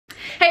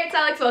Hey, it's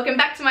Alex, welcome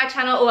back to my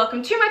channel, or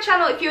welcome to my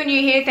channel if you're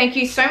new here. Thank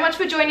you so much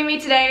for joining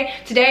me today.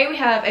 Today we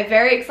have a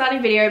very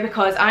exciting video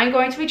because I'm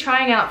going to be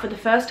trying out for the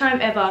first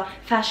time ever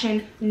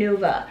Fashion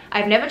Nova.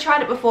 I've never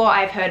tried it before.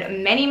 I've heard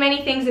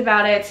many things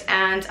about it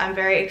and I'm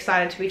very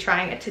excited to be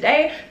trying it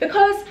today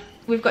because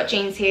we've got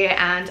jeans here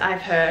and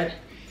I've heard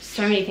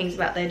so many things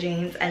about their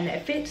jeans and their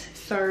fit.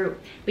 So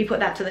we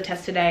put that to the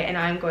test today and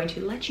I'm going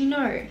to let you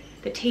know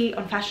the tea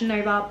on Fashion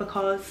Nova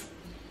because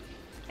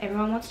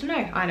everyone wants to know.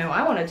 I know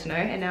I wanted to know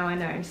and now I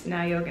know, so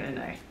now you're gonna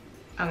know.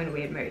 I'm in a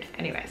weird mood.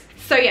 Anyways,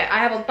 so yeah, I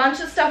have a bunch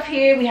of stuff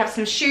here. We have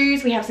some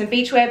shoes, we have some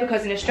beachwear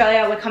because in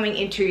Australia we're coming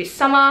into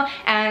summer,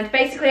 and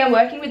basically I'm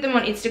working with them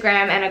on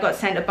Instagram and I got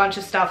sent a bunch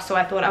of stuff, so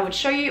I thought I would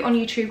show you on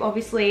YouTube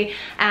obviously.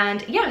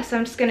 And yeah, so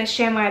I'm just gonna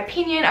share my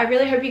opinion. I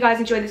really hope you guys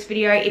enjoyed this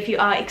video. If you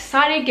are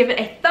excited, give it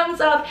a thumbs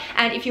up,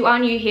 and if you are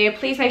new here,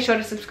 please make sure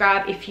to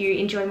subscribe if you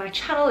enjoy my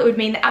channel. It would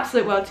mean the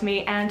absolute world to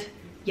me. And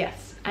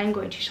yes, I'm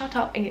going to shut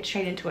up and get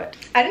straight into it.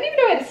 I don't even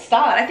know where to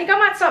start. I think I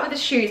might start with the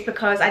shoes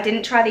because I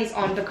didn't try these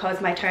on because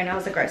my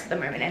toenails are gross at the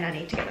moment and I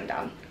need to get them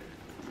done.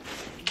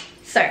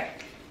 So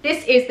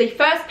this is the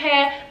first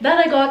pair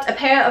that I got, a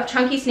pair of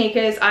chunky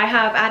sneakers. I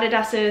have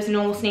Adidas's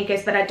normal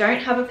sneakers, but I don't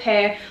have a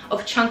pair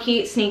of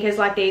chunky sneakers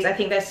like these. I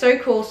think they're so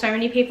cool. So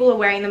many people are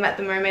wearing them at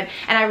the moment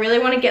and I really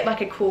want to get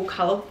like a cool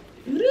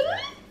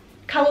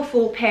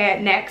colorful pair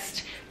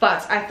next.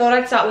 But I thought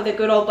I'd start with a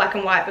good old black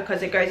and white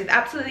because it goes with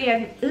absolutely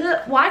everything.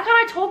 Why can't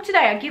I talk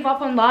today? I give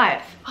up on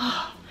life.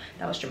 Oh,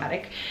 that was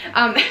dramatic.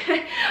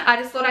 I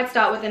just thought I'd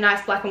start with a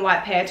nice black and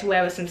white pair to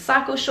wear with some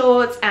cycle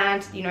shorts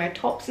and, you know,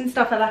 tops and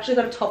stuff. I've actually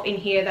got a top in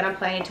here that I'm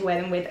planning to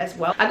wear them with as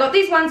well. I got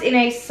these ones in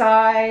a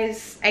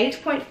size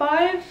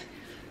 8.5.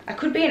 I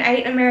could be an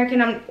 8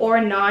 American or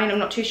a 9, I'm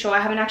not too sure.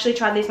 I haven't actually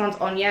tried these ones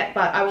on yet,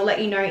 but I will let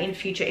you know in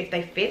future if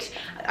they fit.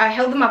 I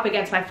held them up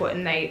against my foot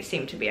and they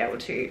seem to be able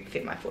to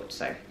fit my foot,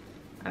 so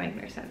that makes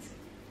no sense,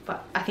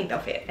 but I think they'll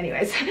fit.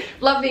 Anyways,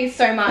 love these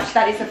so much.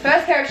 That is the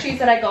first pair of shoes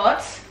that I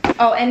got.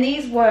 Oh, and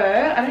these were,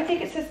 I don't think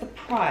it says the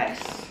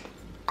price.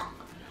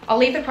 I'll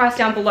leave the price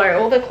down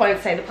below. All the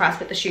clothes say the price,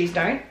 but the shoes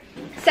don't.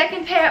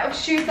 Second pair of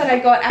shoes that I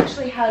got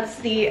actually has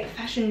the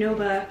Fashion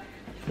Nova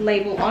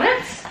label on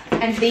it.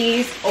 And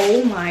these,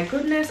 oh my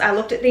goodness, I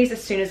looked at these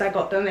as soon as I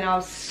got them and I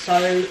was so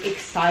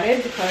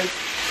excited because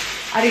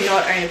I do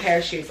not own a pair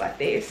of shoes like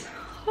these.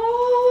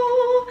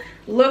 Oh,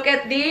 look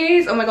at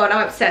these. Oh my god,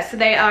 I'm obsessed. So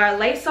they are a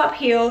lace up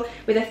heel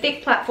with a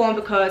thick platform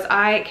because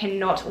I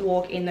cannot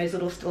walk in those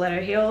little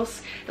stiletto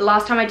heels. The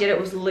last time I did it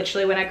was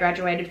literally when I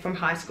graduated from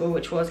high school,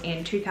 which was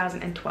in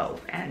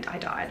 2012, and I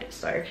died.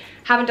 So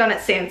haven't done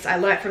it since. I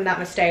learnt from that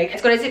mistake.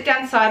 It's got a zip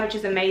down side, which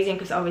is amazing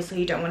because obviously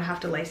you don't want to have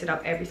to lace it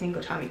up every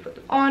single time you put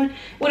them on.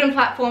 Wooden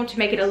platform to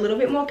make it a little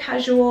bit more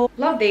casual.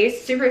 Love these.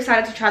 Super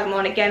excited to try them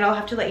on. Again, I'll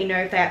have to let you know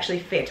if they actually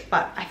fit,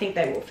 but I think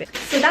they will fit.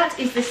 So that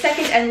is the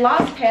second and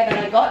last pair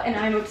that I got, and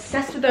I'm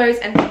obsessed with those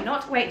and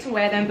cannot wait to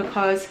wear them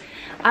because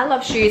I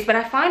love shoes, but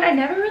I find I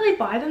never really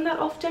buy them that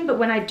often, but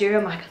when I do,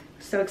 I'm like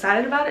so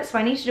excited about it, so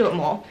I need to do it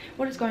more.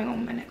 What is going on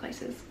with my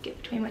necklaces?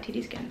 Get between my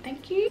titties again,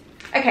 thank you.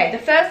 Okay, the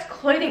first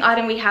clothing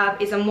item we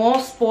have is a more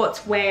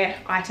sportswear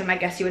item, I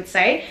guess you would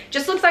say.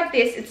 Just looks like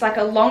this. It's like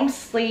a long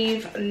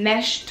sleeve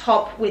mesh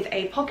top with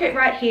a pocket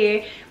right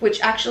here,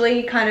 which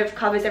actually kind of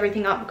covers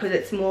everything up because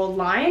it's more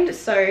lined.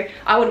 So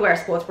I would wear a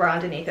sports bra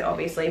underneath it,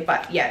 obviously,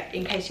 but yeah,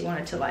 in case you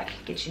wanted to like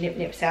get your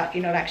nips out,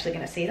 you're not actually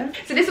going to see them.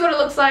 So this is what it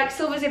looks like.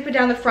 Silver zipper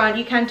down the front.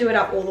 You can do it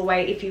up all the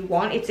way if you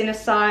want. It's in a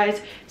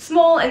size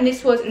small, and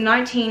this was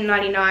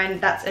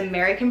 $19.99. That's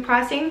American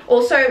pricing.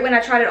 Also, when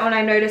I tried it on,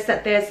 I noticed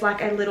that there's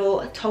like a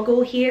little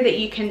toggle here that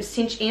you can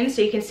cinch in,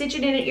 so you can cinch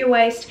it in at your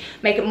waist,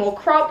 make it more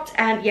cropped,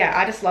 and yeah,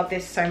 I just love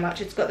this so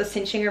much. It's got the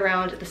cinching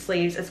around the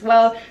sleeves as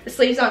well. The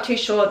sleeves aren't too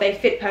short, they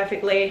fit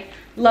perfectly.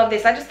 Love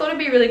this. I just thought it'd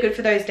be really good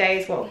for those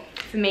days, well,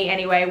 for me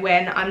anyway,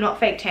 when I'm not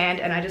fake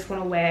tanned and I just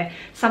want to wear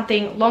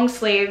something long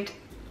sleeved.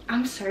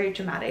 I'm so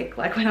dramatic,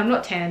 like when I'm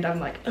not tanned I'm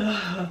like,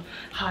 ugh,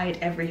 hide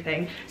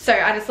everything. So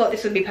I just thought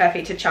this would be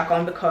perfect to chuck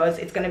on because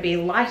it's going to be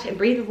light and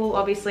breathable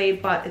obviously,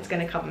 but it's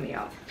going to cover me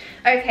up.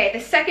 Okay, the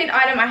second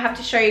item I have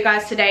to show you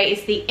guys today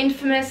is the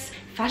infamous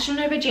Fashion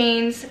Nova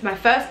jeans, my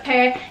first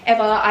pair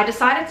ever. I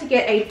decided to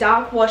get a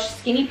dark wash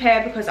skinny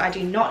pair because I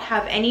do not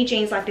have any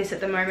jeans like this at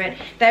the moment.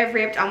 They're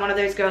ripped. I'm one of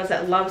those girls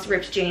that loves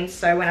ripped jeans,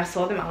 so when I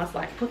saw them I was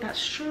like, put that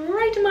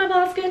straight in my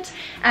basket.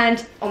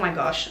 And oh my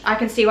gosh, I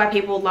can see why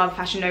people love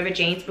Fashion Nova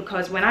jeans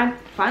because when I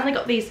finally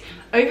got these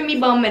over me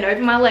bum and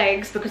over my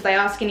legs, because they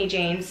are skinny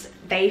jeans,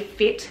 they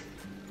fit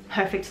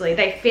perfectly.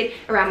 They fit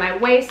around my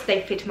waist,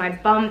 they fit my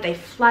bum, they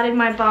flattered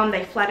my bum,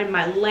 they flattered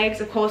my legs.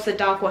 Of course the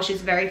dark wash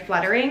is very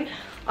flattering.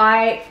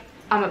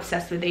 I'm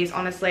obsessed with these,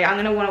 honestly. I'm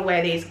gonna want to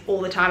wear these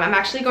all the time. I'm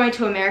actually going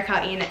to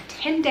America in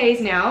 10 days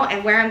now,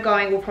 and where I'm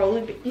going will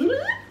probably be,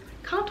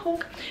 can't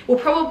talk, will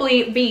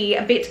probably be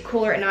a bit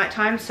cooler at night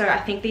time, so I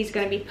think these are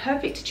going to be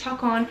perfect to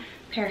chuck on.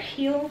 A pair of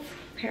heels,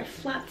 a pair of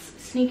flats,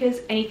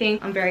 sneakers, anything.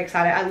 I'm very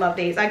excited. I love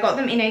these. I got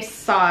them in a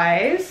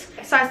size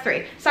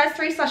 3. Size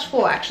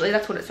 3/4 actually,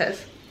 that's what it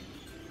says.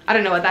 I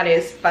don't know what that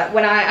is, but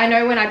when I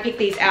know when I picked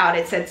these out,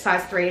 it said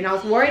size 3, and I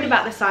was worried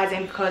about the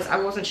sizing because I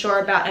wasn't sure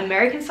about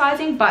American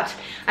sizing, but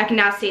I can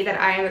now see that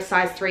I am a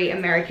size 3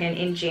 American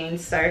in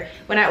jeans. So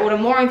when I order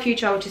more in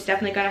future, which is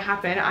definitely going to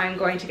happen, I'm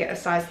going to get a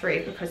size 3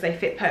 because they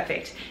fit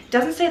perfect. It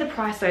doesn't say the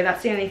price though,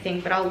 that's the only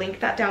thing, but I'll link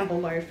that down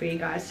below for you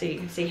guys so you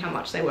can see how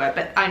much they were,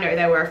 but I know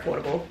they were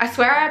affordable. I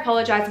swear I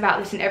apologize about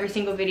this in every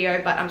single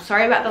video, but I'm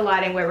sorry about the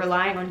lighting. We're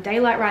relying on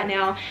daylight right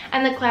now,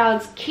 and the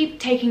clouds keep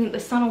taking the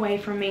sun away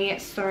from me,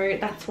 so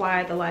that's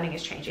why the lighting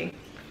is changing.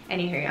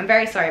 Anywho, I'm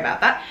very sorry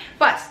about that.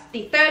 But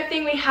the third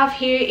thing we have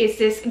here is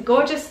this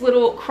gorgeous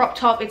little crop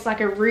top. It's like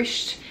a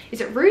ruched, is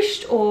it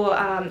ruched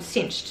or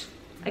cinched?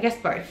 I guess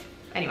both.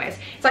 Anyways,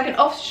 it's like an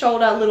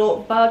off-shoulder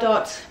little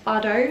Bardot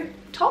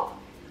top.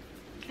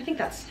 I think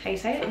that's how you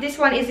say it. This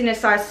one is in a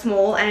size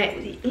small,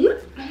 and oh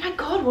my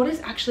god, what is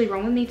actually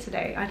wrong with me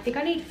today? I think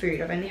I need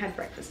food. I've only had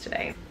breakfast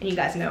today, and you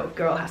guys know a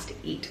girl has to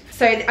eat.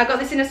 So I got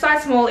this in a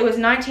size small. It was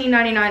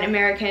 $19.99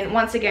 American,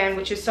 once again,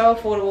 which is so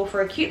affordable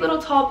for a cute little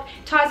top.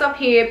 Ties up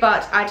here,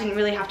 but I didn't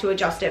really have to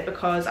adjust it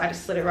because I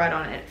just slid it right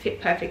on and it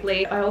fit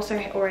perfectly. I also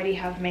already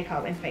have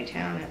makeup and fake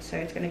tan on it, so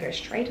it's gonna go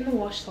straight in the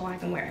wash so I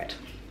can wear it.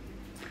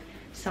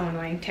 So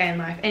annoying, tan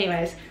life.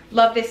 Anyways,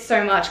 love this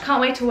so much.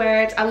 Can't wait to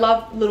wear it. I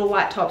love little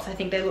white tops. I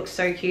think they look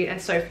so cute and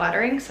so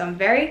flattering, so I'm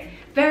very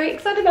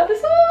excited about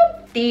this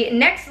one. The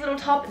next little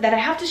top that I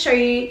have to show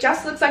you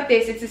just looks like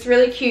this. It's this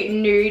really cute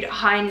nude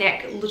high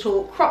neck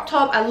little crop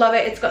top. I love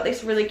it. It's got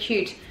this really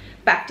cute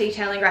back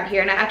detailing right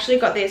here, and I actually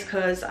got this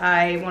because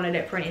I wanted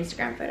it for an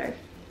Instagram photo.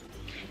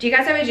 Do you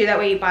guys ever do that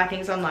where you buy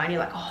things online, you're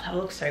like, oh, that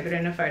looks so good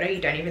in a photo,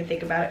 you don't even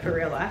think about it for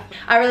real life?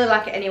 I really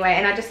like it anyway,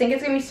 and I just think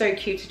it's gonna be so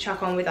cute to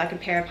chuck on with like a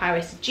pair of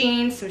high-waisted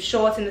jeans, some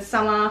shorts in the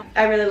summer.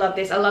 I really love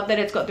this. I love that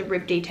it's got the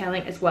rib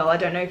detailing as well. I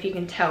don't know if you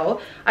can tell.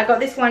 I got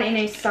this one in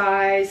a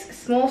size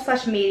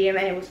small/medium,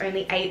 and it was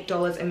only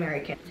 $8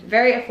 American.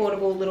 Very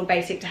affordable, little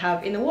basic to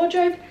have in the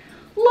wardrobe.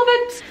 Love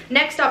it.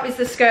 Next up is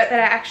the skirt that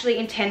I actually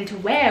intend to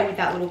wear with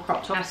that little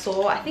crop top. I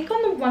saw, I think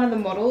on one of the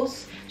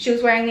models, she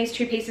was wearing these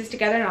two pieces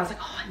together, and I was like,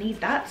 oh, I need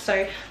that,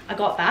 so I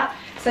got that.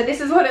 So this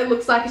is what it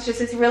looks like. It's just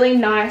this really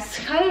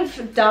nice kind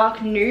of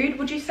dark nude,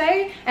 would you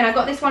say? And I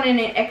got this one in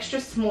an extra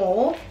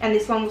small, and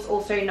this one was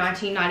also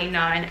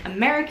 $19.99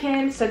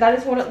 American. So that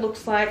is what it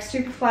looks like.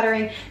 Super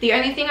flattering. The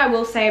only thing I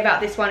will say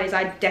about this one is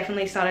I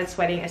definitely started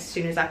sweating as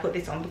soon as I put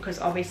this on, because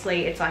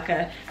obviously it's like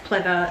a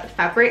pleather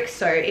fabric,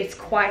 so it's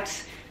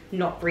quite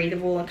not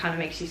breathable and kind of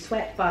makes you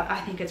sweat, but I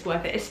think it's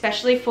worth it,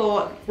 especially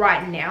for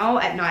right now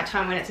at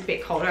nighttime when it's a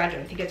bit colder. I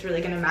don't think it's really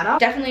going to matter.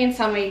 Definitely in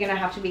summer you're going to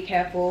have to be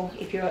careful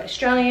if you're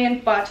Australian,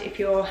 but if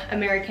you're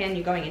American,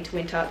 you're going into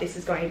winter, this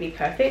is going to be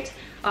perfect.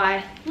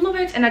 I love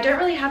it, and I don't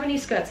really have any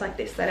skirts like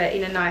this that are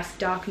in a nice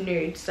dark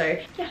nude, so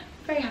yeah,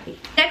 very happy.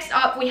 Next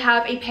up, we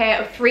have a pair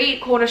of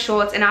 3/4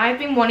 shorts, and I've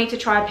been wanting to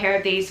try a pair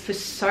of these for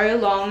so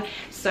long.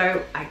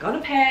 So I got a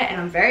pair and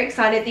I'm very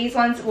excited. These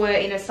ones were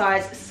in a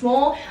size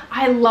small.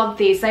 I love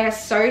these. They are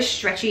so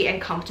stretchy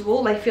and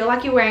comfortable. They feel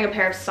like you're wearing a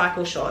pair of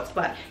cycle shorts,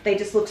 but they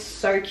just look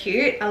so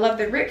cute. I love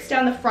the rips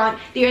down the front.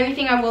 The only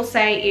thing I will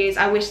say is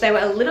I wish they were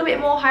a little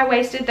bit more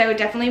high-waisted. They were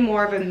definitely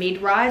more of a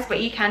mid-rise, but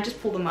you can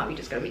just pull them up. You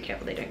just gotta be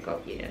careful they don't go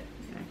up here,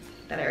 you know,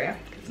 that area,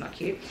 because it's not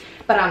cute.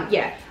 But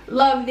yeah,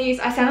 love these.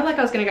 I sounded like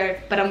I was gonna go,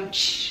 but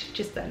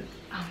just then.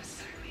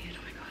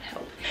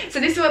 So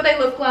this is what they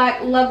look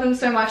like. Love them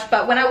so much,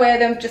 but when I wear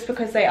them, just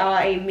because they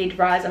are a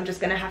mid-rise, I'm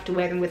just gonna have to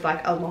wear them with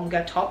like a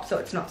longer top, so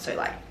it's not so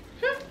like,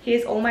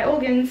 here's all my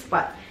organs.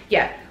 But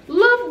yeah,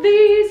 love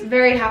these.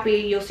 Very happy.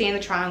 You'll see in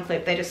the try on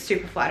clip, they're just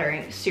super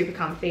flattering, super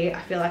comfy.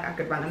 I feel like I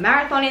could run a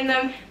marathon in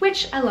them,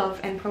 which I love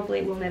and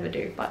probably will never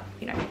do, but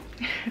you know.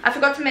 I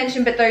forgot to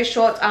mention, but those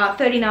shorts are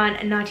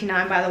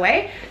 $39.99 by the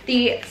way.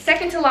 The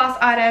second to last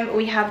item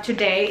we have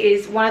today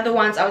is one of the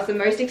ones I was the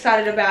most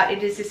excited about.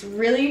 It is this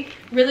really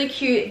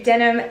cute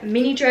denim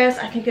mini dress.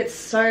 I think it's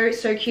so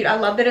cute. I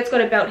love that it's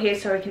got a belt here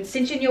so it can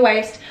cinch in your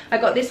waist. I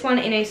got this one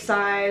in a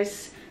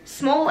size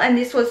small, and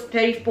this was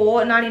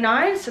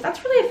 $34.99, so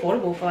that's really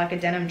affordable for like a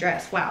denim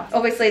dress. Wow.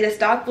 Obviously this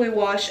dark blue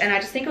wash, and I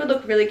just think it would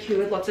look really cute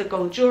with lots of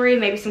gold jewelry,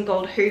 maybe some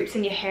gold hoops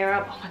and your hair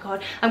up. Oh my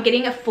god, I'm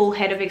getting a full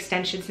head of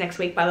extensions next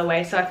week by the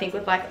way, so I think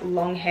with like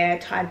long hair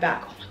tied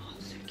back, oh my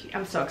god, so cute.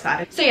 I'm so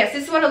excited. So yes,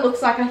 this is what it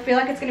looks like. I feel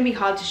like it's going to be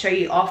hard to show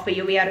you off, but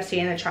you'll be able to see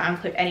in the try on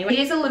clip anyway. It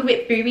is a little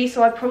bit booby,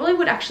 so I probably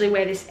would actually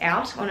wear this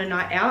out on a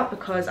night out,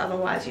 because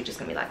otherwise you're just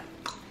gonna be like,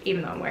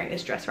 even though I'm wearing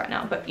this dress right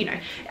now, but you know,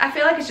 I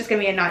feel like it's just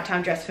gonna be a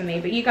nighttime dress for me.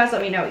 But you guys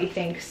let me know what you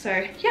think. So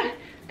yeah,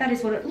 that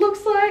is what it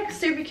looks like.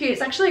 Super cute.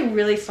 It's actually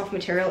really soft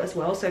material as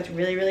well, so it's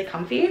really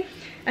comfy.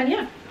 And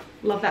yeah,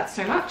 love that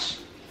so much.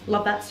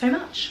 Love that so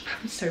much.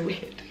 I'm so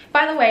weird.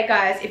 By the way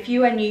guys, if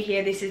you are new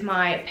here, this is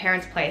my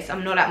parents' place.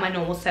 I'm not at my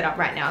normal setup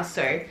right now,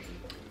 so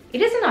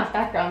it is a nice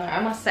background though, I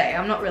must say.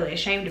 I'm not really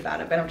ashamed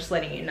about it, but I'm just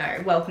letting you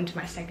know. Welcome to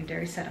my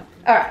secondary setup.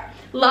 Alright,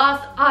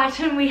 last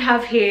item we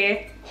have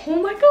here.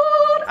 Oh my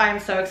god, I'm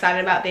so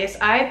excited about this.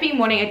 I've been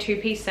wanting a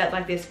two-piece set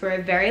like this for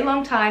a very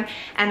long time,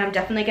 and I'm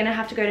definitely gonna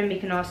have to go to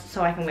Mykonos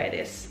so I can wear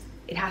this.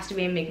 it has to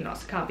be in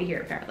Mykonos. It can't be here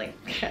apparently.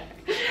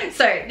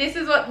 So this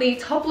is what the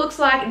top looks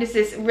like. It is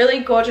this really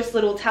gorgeous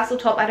little tassel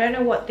top. I don't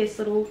know what this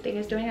little thing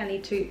is doing. I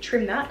need to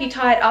trim that. You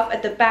tie it up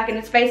at the back and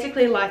it's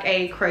basically like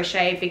a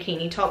crochet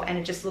bikini top, and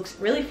it just looks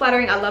really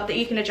flattering. I love that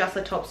you can adjust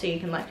the top so you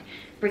can like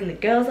bring the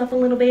girls up a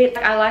little bit.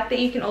 I like that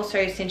you can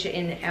also cinch it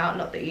in and out,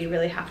 not that you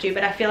really have to,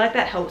 but I feel like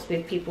that helps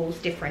with people's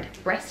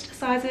different breast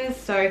sizes.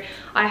 So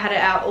I had it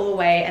out all the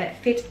way and it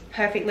fits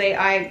perfectly.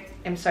 I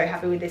am so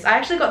happy with this. I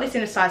actually got this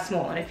in a size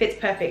small and it fits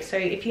perfect. So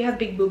if you have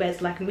big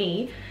boobas like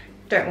me,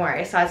 don't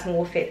worry, a size small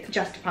will fit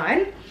just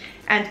fine.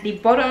 And the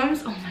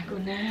bottoms, oh my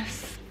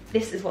goodness,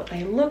 this is what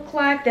they look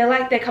like.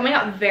 They're coming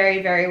up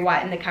very, very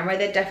white in the camera.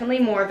 They're definitely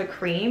more of a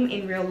cream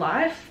in real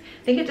life.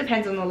 I think it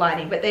depends on the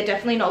lighting, but they're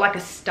definitely not like a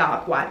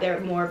stark white. They're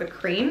more of a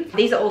cream.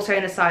 These are also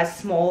in a size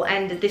small,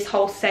 and this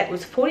whole set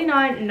was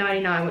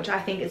 $49.99, which I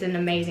think is an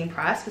amazing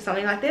price for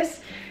something like this.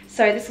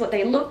 So this is what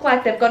they look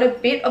like. They've got a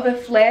bit of a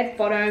flared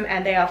bottom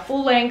and they are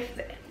full length,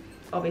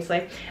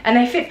 obviously, and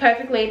they fit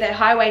perfectly. They're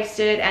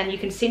high-waisted and you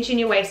can cinch in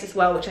your waist as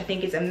well, which I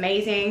think is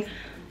amazing.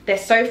 They're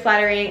so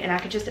flattering, and I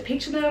could just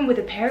picture them with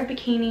a pair of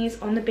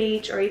bikinis on the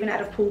beach or even at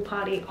a pool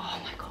party.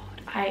 Oh my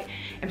god, I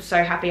am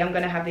so happy. I'm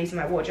going to have these in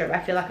my wardrobe. I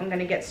feel like I'm going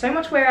to get so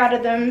much wear out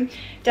of them,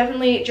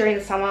 definitely during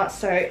the summer.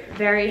 So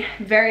very,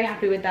 very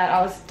happy with that.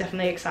 I was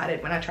definitely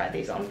excited when I tried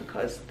these on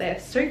because they're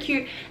so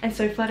cute and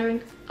so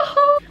flattering.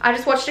 Oh. I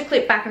just watched a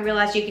clip back and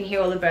realized you can hear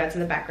all the birds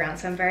in the background,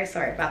 so I'm very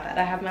sorry about that.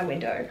 I have my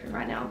window open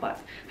right now, but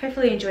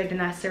hopefully you enjoyed the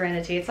nice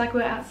serenity. It's like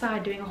we're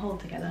outside doing a haul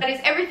together. That is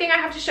everything I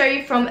have to show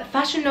you from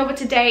Fashion Nova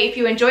today. If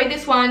you enjoyed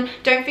this one,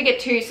 don't forget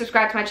to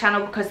subscribe to my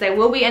channel because there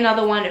will be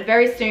another one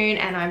very soon,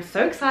 and I'm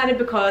so excited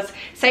because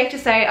safe to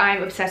say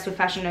I'm obsessed with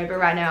Fashion Nova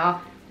right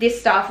now. This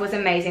stuff was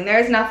amazing. There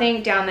is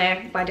nothing down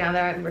there, by down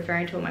there I'm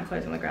referring to all my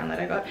clothes on the ground that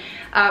I got,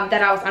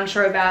 that I was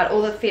unsure about.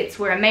 All the fits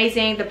were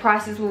amazing, the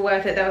prices were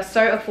worth it, they were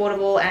so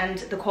affordable, and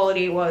the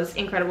quality was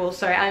incredible.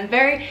 So I'm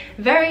very,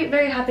 very,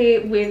 very happy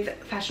with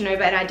Fashion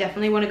Nova, and I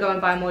definitely want to go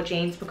and buy more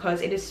jeans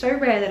because it is so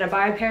rare that I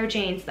buy a pair of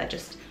jeans that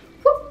just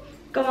whoop,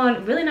 go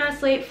on really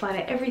nicely,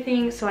 flatter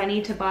everything, so I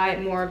need to buy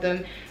more of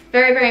them.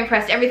 Very, very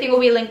impressed. Everything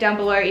will be linked down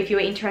below if you are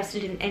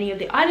interested in any of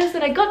the items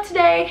that I got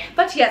today.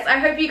 But yes, I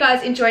hope you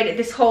guys enjoyed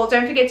this haul.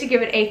 Don't forget to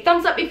give it a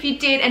thumbs up if you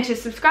did, and to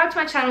subscribe to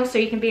my channel so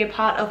you can be a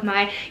part of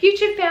my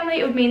YouTube family.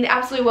 It would mean the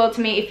absolute world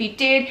to me if you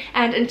did.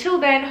 And until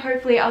then,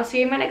 hopefully I'll see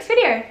you in my next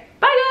video.